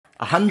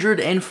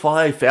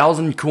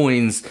105,000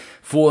 coins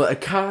for a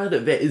card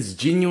that is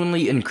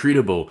genuinely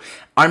incredible.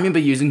 I remember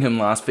using him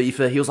last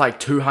FIFA. He was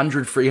like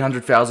 200,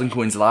 300,000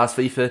 coins last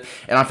FIFA,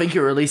 and I think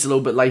it released a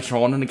little bit later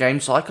on in the game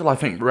cycle. I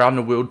think Around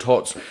the World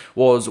Tots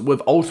was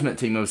with Ultimate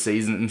Team of the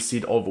Season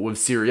instead of with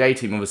Serie A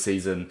Team of the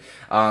Season.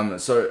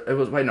 So it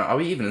was, wait, no, are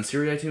we even in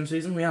Serie A Team of the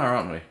Season? We are,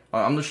 aren't we?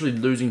 I'm literally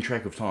losing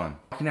track of time.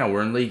 Now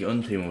we're in League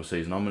 1 Team of the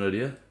Season. I'm an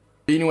idiot.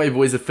 Anyway,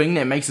 boys, the thing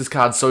that makes this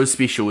card so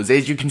special is,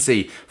 as you can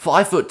see,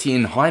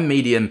 5'10", high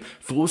medium,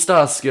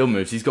 4-star skill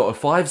moves. He's got a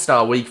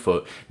 5-star weak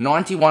foot,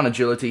 91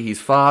 agility, he's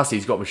fast,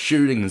 he's got the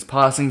shooting, his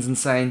passing's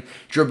insane,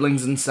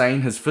 dribbling's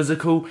insane, his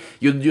physical,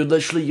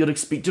 you'd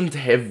expect him to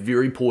have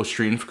very poor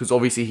strength, because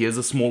obviously he is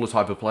a smaller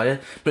type of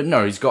player, but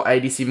no, he's got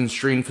 87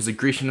 strength, his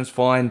aggression is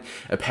fine,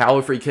 a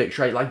power free kick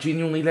trait. Like,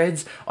 genuinely,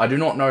 lads, I do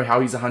not know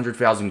how he's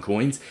 100,000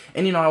 coins,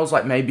 and you know, I was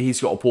like, maybe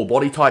he's got a poor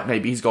body type,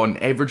 maybe he's got an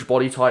average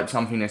body type,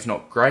 something that's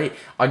not great.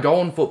 I go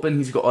on Footbin,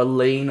 he's got a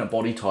lean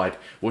body type,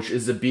 which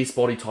is the best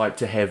body type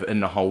to have in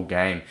the whole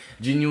game.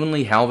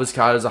 Genuinely, how this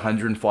card is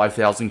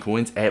 105,000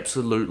 coins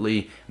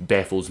absolutely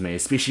baffles me,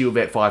 especially with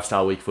that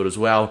 5-star weak foot as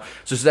well.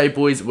 So today,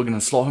 boys, we're going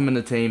to slot him in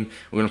the team.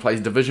 We're going to play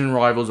division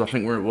rivals. I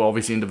think we're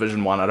obviously in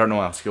Division 1. I don't know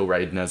what our skill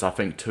rating is. I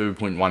think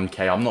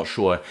 2.1k. I'm not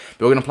sure.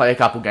 But we're going to play a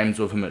couple games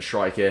with him at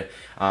striker.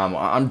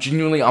 I'm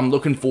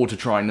looking forward to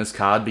trying this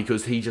card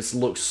because he just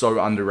looks so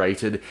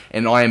underrated,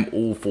 and I am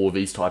all for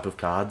these type of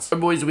cards. So,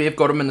 boys, we have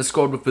got him in the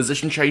squad with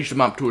position, changed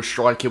him up to a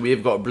striker. We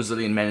have got a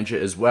Brazilian manager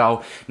as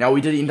well. Now,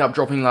 we did end up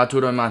dropping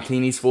Lautaro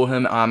Martinez for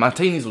him.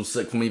 Martinez was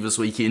sick for me this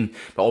weekend,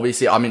 but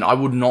obviously, I mean, I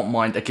would not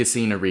mind a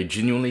Cesinha red.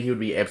 Genuinely, he would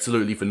be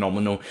absolutely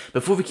phenomenal.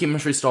 But for the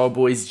chemistry style,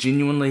 boys,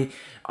 genuinely,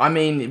 I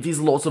mean,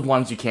 there's lots of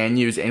ones you can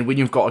use, and when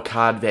you've got a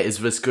card that is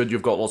this good,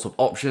 you've got lots of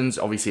options.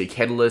 Obviously, a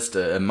Catalyst,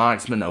 a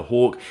Marksman, a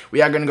Hawk.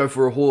 We are going to go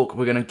for a Hawk.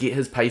 We're going to get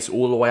his pace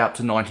all the way up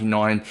to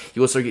 99.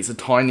 He also gets a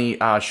tiny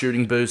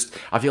shooting boost.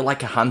 I feel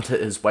like a Hunter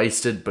is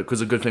wasted,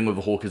 because a good thing with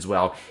a Hawk as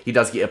well, he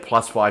does get a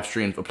 +5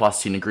 strength, a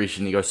 +10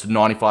 aggression. He goes to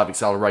 95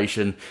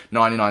 acceleration,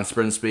 99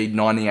 sprint speed,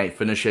 98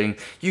 finishing.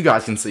 You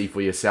guys can see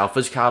for yourself.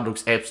 This card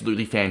looks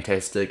absolutely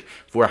fantastic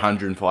for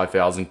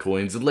 105,000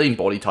 coins. A lean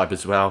body type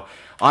as well.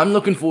 I'm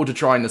looking forward to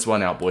trying this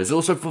one out, boys.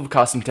 Also, for the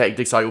custom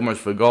tactics, I almost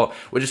forgot.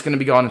 We're just going to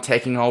be going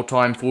attacking the whole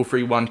time.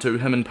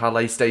 4-3-1-2. Him and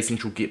Pele stay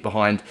central, get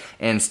behind,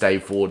 and stay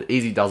forward.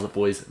 Easy does it,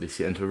 boys. Let's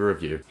get into a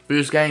review.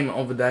 First game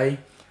of the day.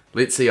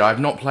 Let's see. I've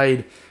not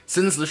played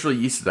since literally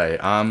yesterday.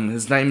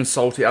 His name is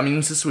Salty. I mean,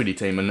 it's a sweaty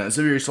team, and it's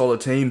a very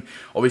solid team.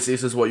 Obviously,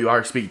 this is what you are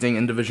expecting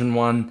in Division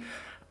 1.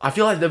 I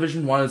feel like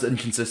Division 1 is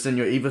inconsistent.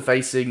 You're either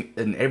facing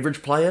an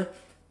average player,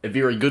 a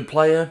very good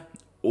player,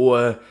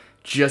 or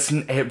just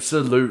an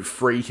absolute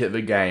freak at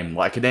the game.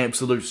 Like an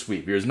absolute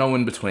sweep. There is no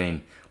in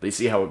between. Let's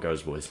see how it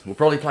goes, boys. We'll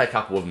probably play a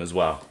couple of them as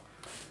well.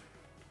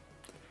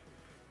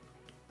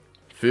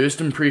 First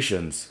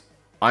impressions.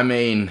 I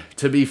mean,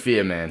 to be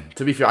fair, man.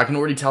 To be fair, I can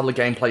already tell the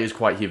gameplay is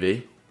quite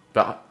heavy.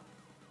 But,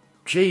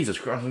 Jesus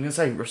Christ, I'm going to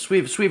say,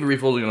 swear the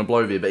ref was going to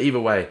blow there. But either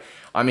way,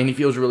 I mean, he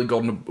feels really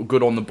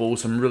good on the ball.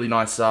 Some really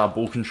nice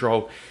ball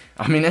control.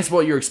 I mean, that's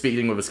what you're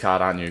expecting with this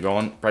card, aren't you? Go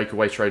on,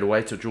 breakaway straight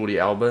away to Jordi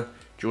Alba.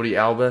 Jordi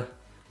Alba.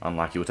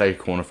 Unlucky, we'll take a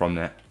corner from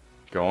that.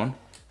 Go on.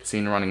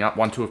 Cesinha running up.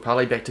 1-2 of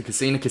Pele. Back to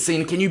Cesinha.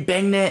 Cesinha, can you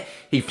bang that?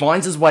 He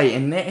finds his way.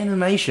 And that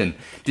animation.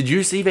 Did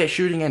you see that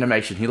shooting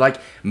animation? He, like,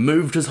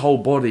 moved his whole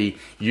body.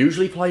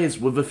 Usually players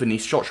with a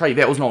finesse shot trait.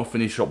 That was not a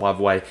finesse shot, by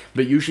the way.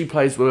 But usually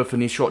players with a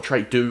finesse shot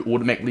trait do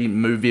automatically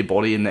move their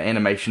body, and the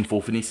animation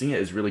for finessing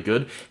it is really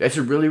good. That's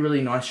a really,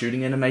 really nice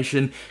shooting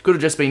animation. Could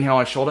have just been how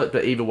I shot it,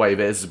 but either way,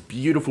 there's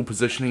beautiful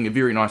positioning. A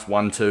very nice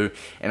 1-2.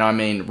 And I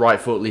mean,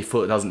 right foot, left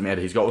foot, it doesn't matter.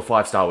 He's got a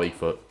 5-star weak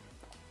foot.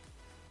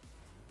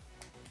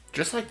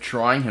 Just like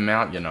trying him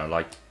out, you know,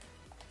 like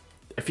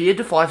if he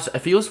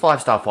was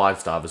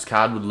 5-star, this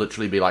card would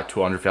literally be like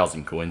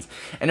 200,000 coins.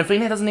 And the thing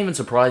that doesn't even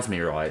surprise me,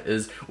 right,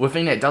 is, well, the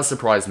thing that does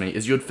surprise me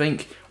is you'd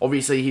think,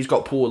 obviously, he's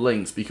got poor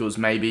links because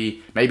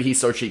maybe he's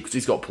so cheap because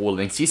he's got poor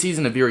links. Yes, he's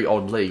in a very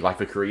odd league, like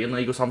the Korean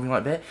league or something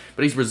like that,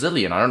 but he's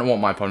Brazilian. I don't know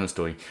what my opponent's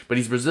doing, but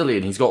he's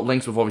Brazilian. He's got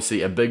links with,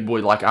 obviously, a big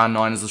boy like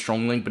R9 is a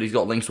strong link, but he's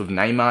got links with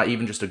Neymar.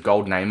 Even just a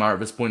gold Neymar at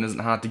this point isn't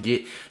hard to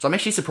get. So I'm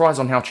actually surprised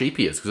on how cheap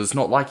he is, because it's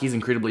not like he's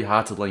incredibly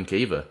hard to link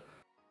either.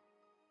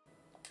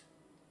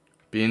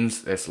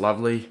 Benz, that's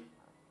lovely.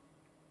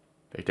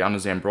 Back down to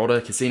Zambrotta.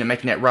 Cesinha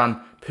making that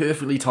run.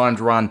 Perfectly timed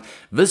run.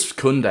 This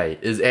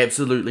Kunde is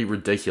absolutely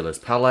ridiculous.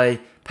 Pele.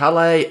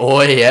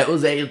 Oi, that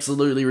was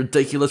absolutely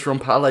ridiculous from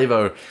Pele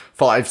though.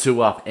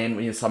 5-2 up, and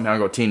we somehow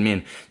got 10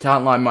 men.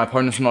 Can't lie, my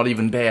opponent's not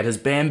even bad. His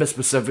Bamba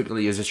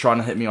specifically is just trying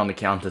to hit me on the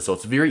counter, so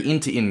it's a very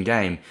end-to-end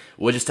game.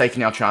 We're just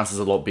taking our chances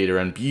a lot better,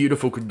 and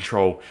beautiful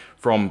control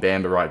from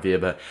Bamba right there.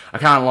 But I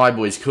can't lie,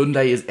 boys,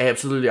 Kunde is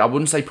absolutely, I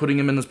wouldn't say putting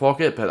him in his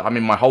pocket, but I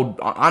mean,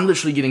 I'm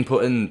literally getting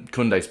put in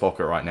Kunde's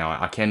pocket right now.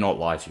 I cannot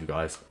lie to you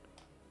guys.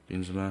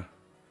 Benzema.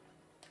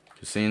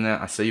 Just seeing that,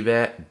 I see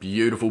that.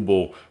 Beautiful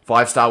ball.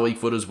 5-star weak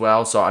foot as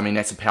well, so I mean,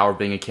 that's the power of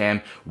being a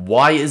cam.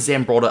 Why is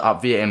Zambrotta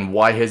up there, and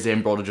why has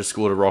Zambrotta just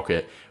scored a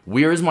rocket?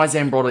 Where is my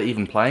Zambrotta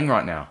even playing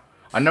right now?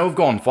 I know we've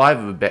gone 5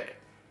 of a back.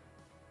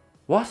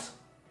 What?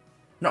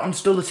 No, I'm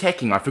still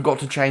attacking. I forgot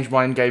to change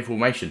my in-game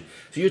formation.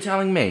 So you're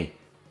telling me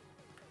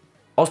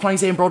I was playing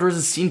Sam Brodder as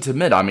a centre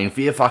mid? I mean,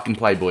 fair fucking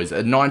play, boys.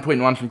 A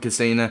 9.1 from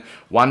Cesinha,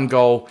 1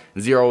 goal,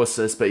 0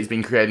 assists, but he's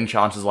been creating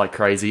chances like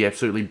crazy.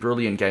 Absolutely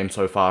brilliant game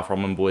so far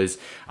from him, boys.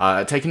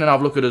 Taking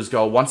another look at his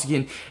goal. Once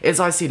again, as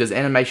I said, his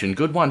animation,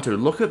 good one too.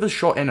 Look at the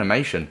shot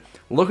animation.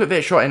 Look at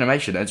that shot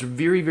animation. It's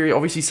very, very,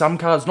 obviously some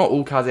cards, not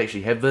all cards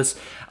actually have this.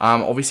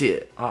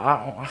 Obviously,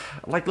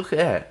 like, look at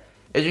that.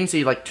 As you can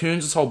see, like,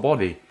 turns his whole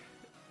body.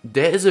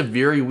 That is a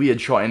very weird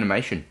shot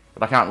animation.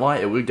 But I can't lie,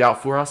 it worked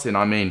out for us, and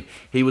I mean,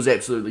 he was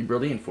absolutely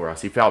brilliant for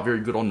us. He felt very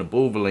good on the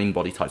ball, the lean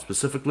body type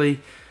specifically.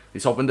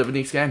 Let's hop into the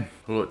next game.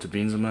 Pull it to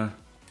Benzema.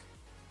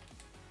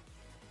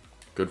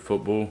 Good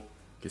football.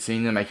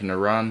 Cesinha making a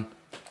run.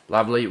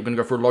 Lovely. We're going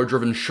to go for a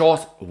low-driven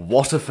shot.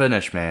 What a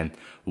finish, man.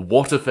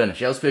 What a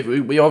finish. That was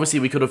perfect. We obviously,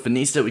 we could have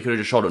finessed it. We could have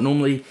just shot it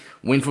normally.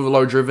 Went for the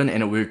low-driven,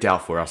 and it worked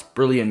out for us.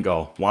 Brilliant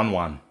goal.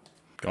 1-1.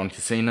 Go on,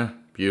 Cesinha.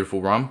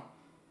 Beautiful run.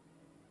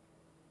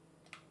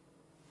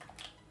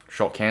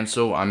 Shot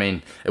cancel. I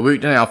mean, it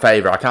worked in our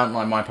favour. I can't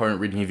lie, my opponent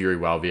read me very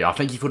well there. I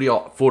think he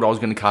thought I was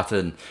going to cut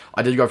in.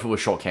 I did go for a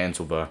shot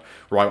cancel though.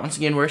 Right, once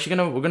again, we're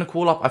gonna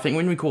call up. I think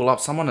when we call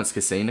up someone, it's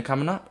Cesinha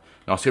coming up.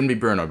 No, it's gonna be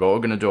Bruno. But what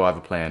we're gonna do, I have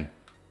a plan.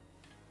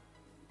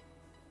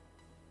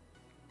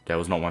 That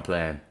was not my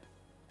plan.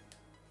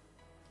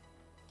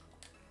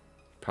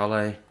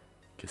 Pele,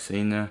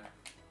 Cesinha,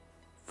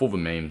 for the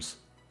memes.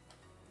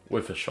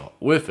 Worth a shot.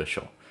 Worth a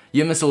shot.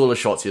 You miss all the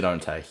shots you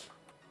don't take.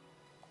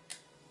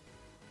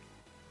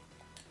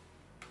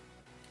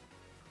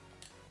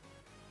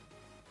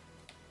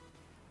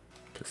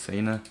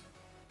 Cesinha.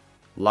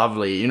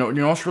 Lovely. You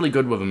know what's really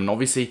good with him, and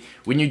obviously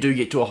when you do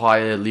get to a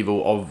higher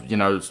level of, you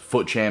know,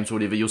 foot champs or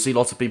whatever, you'll see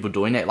lots of people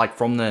doing that, like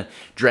from the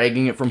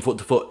dragging it from foot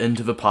to foot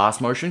into the pass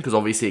motion, because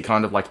obviously it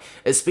kind of like,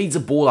 it speeds the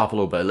ball up a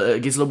little bit,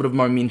 it gets a little bit of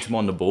momentum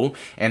on the ball,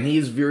 and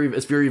it's very,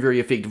 very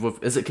effective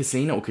with, is it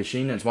Cesinha or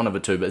Kashina? It's one of the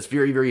two, but it's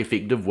very, very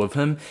effective with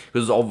him,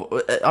 because of,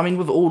 I mean,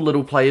 with all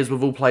little players,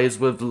 with all players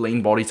with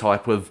lean body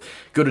type, with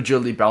good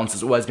agility balance,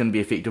 it's always going to be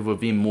effective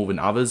with them more than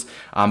others,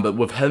 but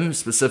with him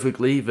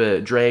specifically,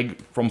 the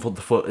drag from foot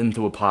to foot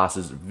into a pass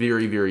is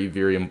very, very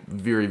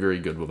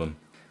good with him.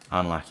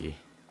 Unlucky.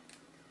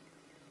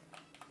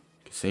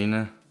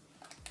 Cesinha.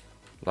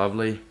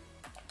 Lovely.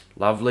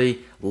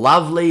 Lovely.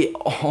 Lovely.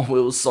 Oh, we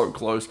were so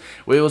close.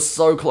 We were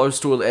so close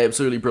to an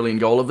absolutely brilliant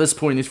goal. At this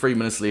point, there's 3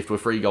 minutes left. We're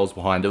 3 goals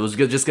behind. It was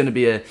just going to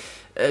be a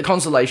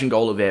consolation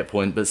goal at that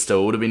point, but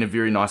still, it would have been a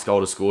very nice goal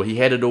to score. He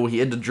had it all. He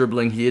had the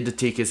dribbling. He had the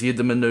techers. He had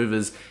the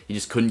maneuvers. He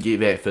just couldn't get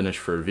that finish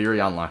through. Very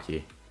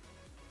unlucky.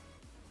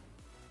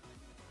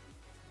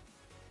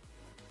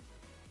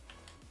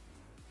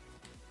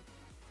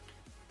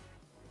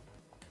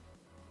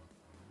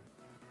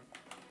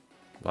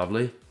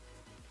 Lovely.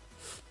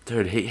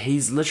 Dude,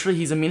 he's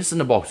a menace in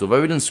the box.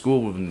 Although we didn't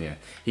score with him there,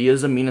 he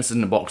is a menace in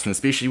the box, and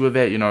especially with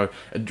that, you know,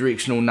 a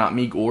directional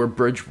nutmeg or a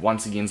bridge,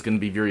 once again, is going to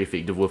be very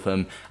effective with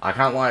him. I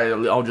can't lie,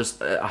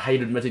 I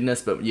hate admitting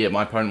this, but yeah,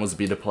 my opponent was a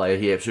better player.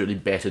 He absolutely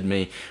battered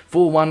me.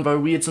 4-1, though,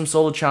 we had some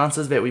solid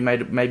chances that we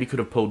maybe could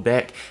have pulled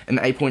back. In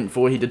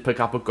 8.4, he did pick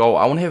up a goal.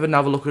 I want to have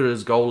another look at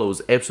his goal. It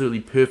was absolutely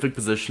perfect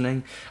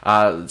positioning.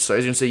 So as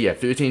you can see, yeah,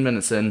 13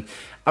 minutes in.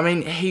 I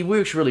mean, he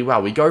works really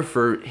well. He goes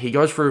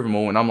through them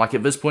all, and I'm like,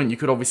 at this point, you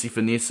could obviously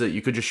finesse it,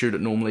 you could just shoot it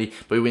normally,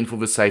 but we went for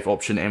the safe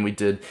option, and we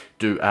did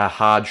do a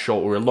hard shot,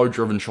 or a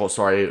low-driven shot,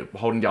 sorry,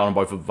 holding down on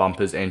both of the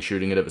bumpers and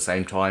shooting it at the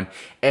same time.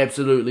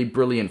 Absolutely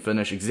brilliant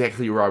finish,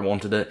 exactly where I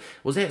wanted it.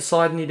 Was that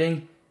side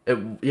netting?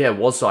 Yeah, it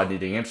was side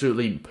netting.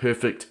 Absolutely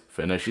perfect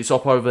finish. Let's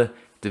hop over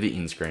to the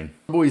end screen.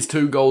 Boys,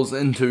 2 goals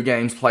in 2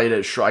 games played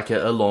at striker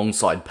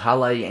alongside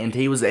Pele, and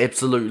he was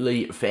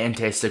absolutely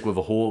fantastic with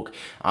a hawk.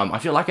 I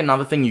feel like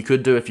another thing you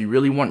could do if you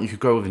really want, you could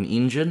go with an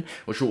engine,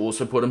 which will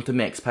also put him to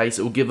max pace.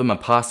 It will give him a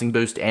passing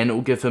boost, and it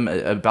will give him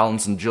a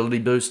balance and agility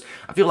boost.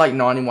 I feel like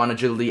 91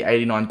 agility,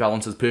 89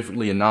 balance is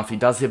perfectly enough. He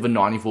does have a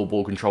 94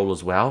 ball control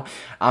as well,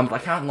 but I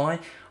can't lie,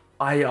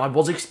 I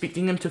was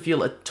expecting him to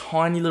feel a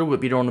tiny little bit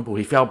better on the ball.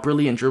 He felt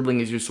brilliant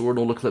dribbling, as you saw in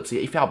all the clips here.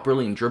 He felt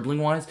brilliant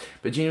dribbling-wise,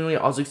 but genuinely,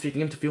 I was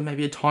expecting him to feel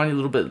maybe a tiny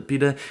little bit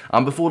better.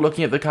 Before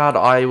looking at the card,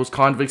 I was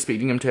kind of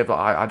expecting him to have,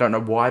 I don't know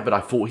why, but I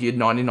thought he had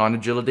 99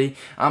 agility.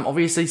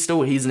 Obviously,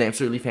 still, he's an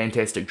absolutely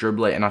fantastic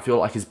dribbler, and I feel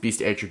like his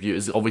best attribute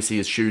is obviously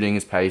his shooting,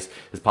 his pace,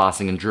 his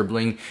passing, and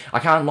dribbling. I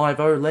can't lie,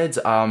 though, lads.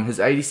 His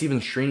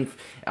 87 strength,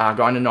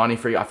 going to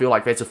 93, I feel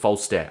like that's a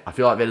false stat. I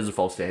feel like that is a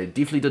false stat. It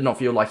definitely did not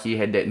feel like he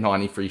had that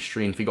 93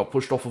 strength. He got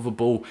pushed off of a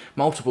ball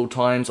multiple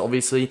times,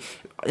 obviously.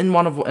 In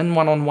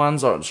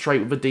one-on-ones,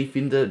 straight with a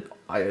defender,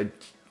 I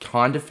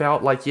kind of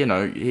felt like, you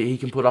know, he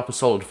can put up a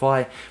solid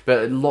fight,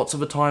 but lots of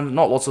the time,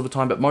 not lots of the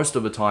time, but most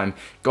of the time,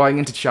 going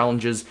into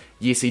challenges,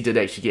 yes, he did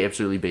actually get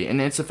absolutely beat. And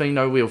that's the thing,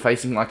 though, we were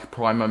facing like a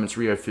prime moments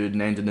Rio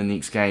Ferdinand in the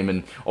next game,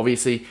 and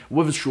obviously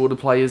with shorter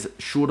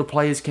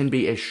players can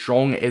be as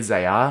strong as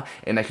they are,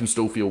 and they can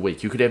still feel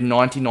weak. You could have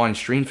 99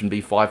 strength and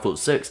be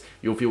 5'6",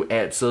 you'll feel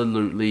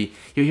absolutely,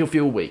 he'll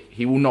feel weak.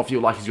 He will not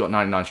feel like he's got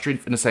 99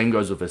 strength, and the same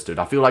goes with this dude.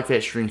 I feel like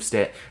that strength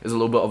stat is a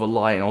little bit of a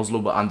lie, and I was a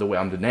little bit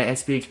underwhelmed in that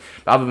aspect.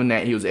 But other than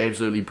that, he was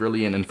absolutely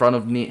brilliant in front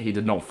of net. He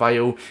did not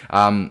fail.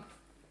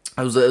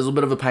 It was a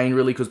bit of a pain,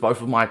 really, because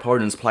both of my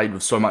opponents played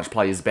with so much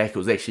players back. It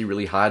was actually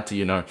really hard to,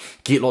 you know,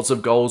 get lots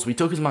of goals. We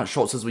took as much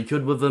shots as we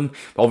could with them,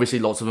 but obviously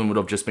lots of them would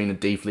have just been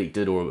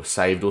deflected or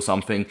saved or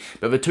something.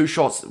 But the 2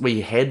 shots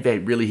we had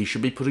that really he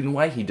should be putting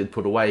away, he did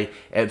put away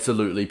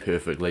absolutely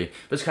perfectly.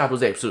 This card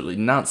was absolutely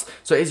nuts.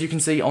 So as you can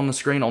see on the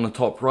screen on the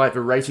top right,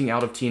 the rating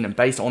out of 10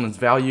 based on his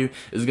value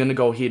is going to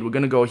go ahead. We're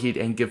going to go ahead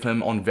and give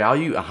him on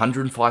value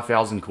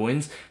 105,000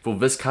 coins. For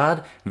this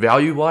card,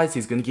 value-wise,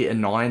 he's going to get a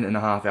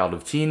 9.5 out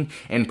of 10,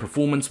 and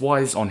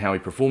performance-wise, on how he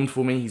performed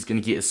for me, he's going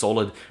to get a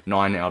solid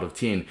 9 out of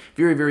 10.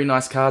 Very, very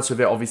nice card, so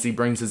that obviously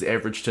brings his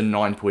average to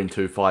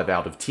 9.25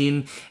 out of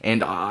 10,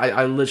 and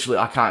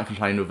I can't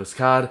complain with this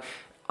card.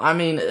 I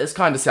mean, it's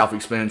kind of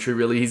self-explanatory,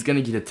 really. He's going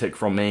to get a tick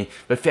from me.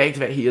 The fact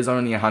that he is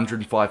only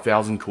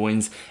 105,000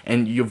 coins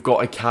and you've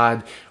got a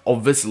card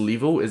of this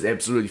level is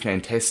absolutely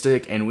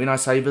fantastic. And when I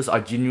say this,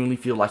 I genuinely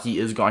feel like he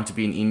is going to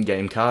be an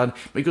in-game card,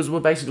 because we're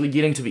basically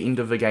getting to the end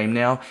of the game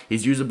now.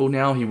 He's usable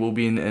now. He will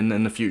be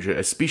in the future,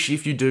 especially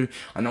if you do.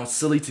 I know it's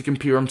silly to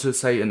compare him to,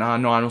 say, an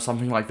R9 or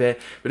something like that,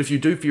 but if you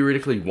do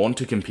theoretically want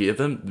to compare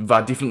them,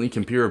 they're definitely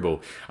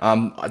comparable.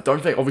 I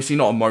don't think, obviously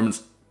not a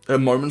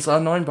Moments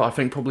R9, but I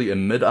think probably a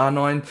mid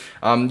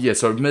R9. Yeah,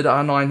 so mid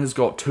R9 has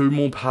got 2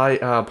 more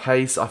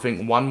pace, I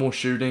think 1 more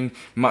shooting,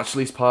 much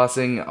less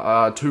passing,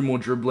 2 more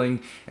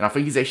dribbling, and I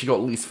think he's actually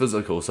got less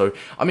physical. So,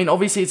 I mean,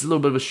 obviously it's a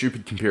little bit of a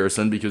stupid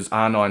comparison because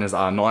R9 is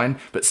R9,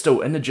 but still,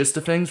 in the gist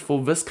of things,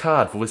 for this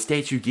card, for the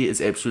stats you get, is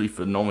absolutely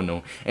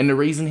phenomenal. And the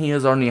reason he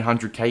is only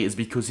 100k is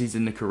because he's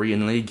in the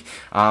Korean League,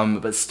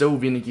 but still,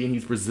 then again,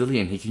 he's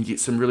Brazilian. He can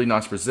get some really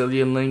nice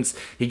Brazilian links.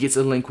 He gets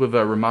a link with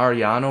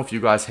Romariano, if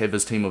you guys have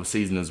his team of the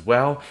season as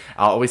well.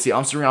 Obviously,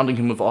 I'm surrounding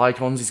him with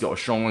icons. He's got a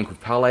strong link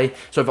with Pele.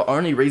 So the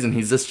only reason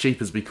he's this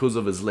cheap is because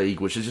of his league,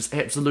 which is just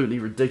absolutely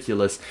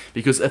ridiculous.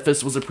 Because if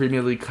this was a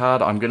Premier League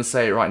card, I'm going to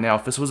say it right now,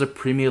 if this was a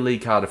Premier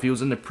League card, if he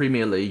was in the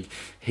Premier League,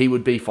 he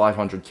would be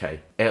 500k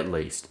at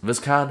least. This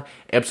card,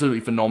 absolutely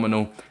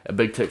phenomenal. A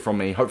big tick from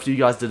me. Hopefully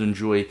you guys did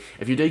enjoy.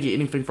 If you did get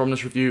anything from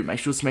this review, make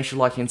sure to smash a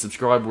like and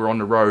subscribe. We're on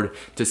the road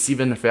to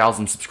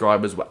 7,000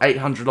 subscribers. We're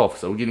 800 off,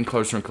 so we're getting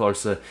closer and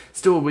closer.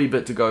 Still a wee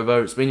bit to go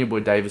though. It's been your boy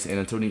Davis, and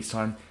until next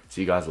time,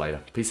 see you guys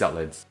later. Peace out,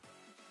 lads.